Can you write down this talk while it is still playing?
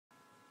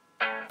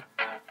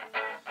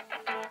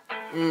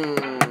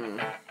Don't.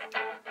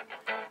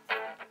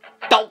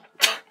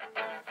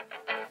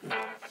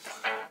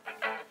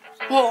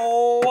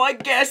 Oh, I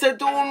guess I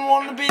don't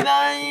want to be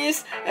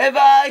nice. If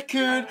I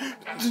could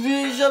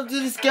reach up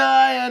to the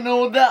sky, I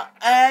know that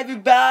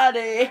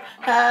everybody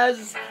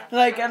has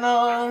like a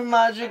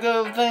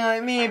magical thing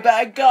like me, but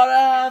I gotta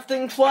have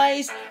things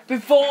twice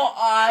before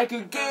I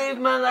could give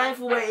my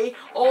life away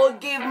or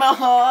give my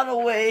heart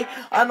away.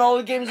 And all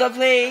the games I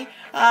play,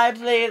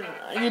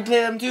 you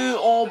play them too.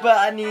 Oh, but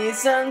I need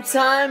some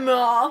time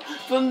off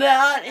from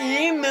that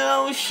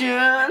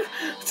emotion.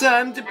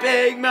 Time to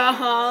pick my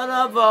heart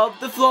up off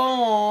the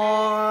floor.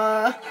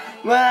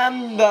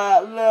 When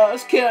the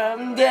loves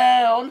come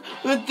down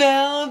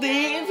without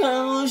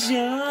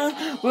devotion,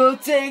 well,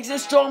 it takes a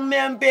strong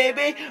man,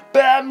 baby,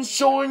 but I'm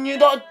showing you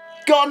the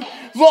gun.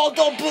 Well,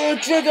 don't pull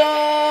the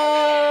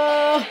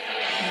trigger.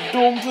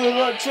 Don't pull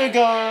the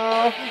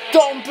trigger.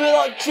 Don't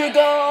pull the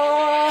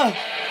trigger.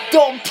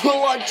 Don't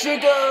pull the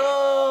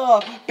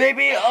trigger,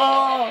 baby.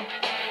 Oh,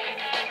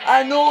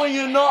 I know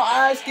you're not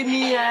asking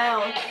me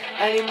out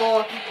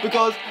anymore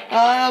because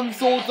I am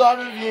so done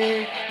with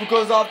you.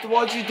 Because after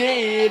what you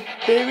did,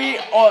 baby,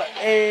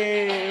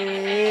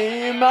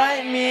 you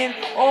might mean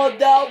all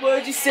that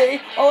words you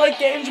say, all the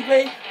games you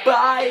play, but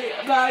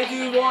I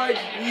do what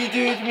you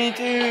do to me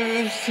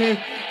too.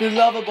 The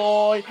lover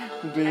boy,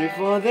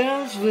 before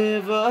this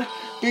river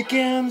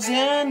becomes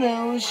an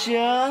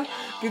ocean,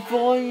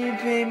 before you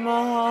pay my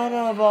heart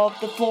up off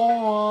the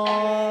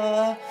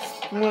floor.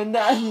 When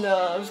that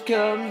love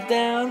comes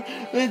down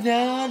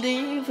without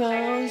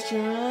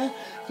devotion,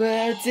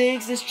 but it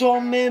takes a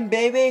strong man,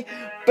 baby,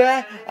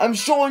 but I'm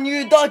showing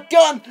you the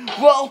gun.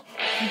 Well,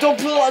 don't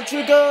pull that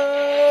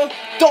trigger.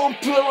 Don't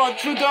pull that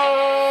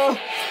trigger.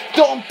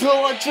 Don't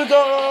pull that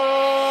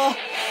trigger.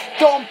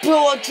 Don't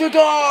pull that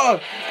trigger.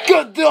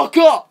 Good luck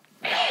up.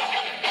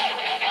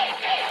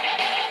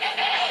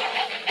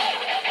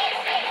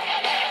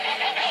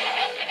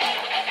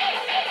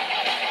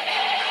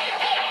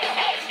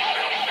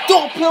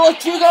 Don't pull a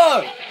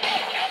trigger!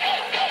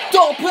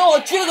 Don't pull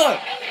a trigger!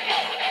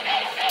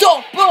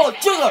 Don't pull a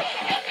trigger!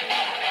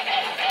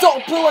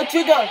 Don't pull a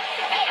trigger!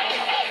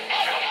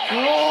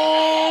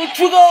 Oh,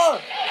 trigger!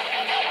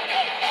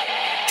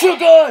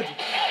 Triggered!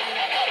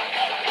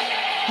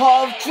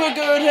 I've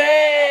triggered here!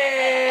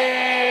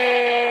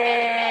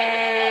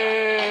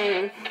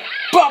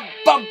 Ba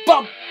ba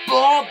ba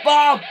ba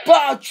ba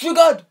ba!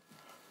 Triggered!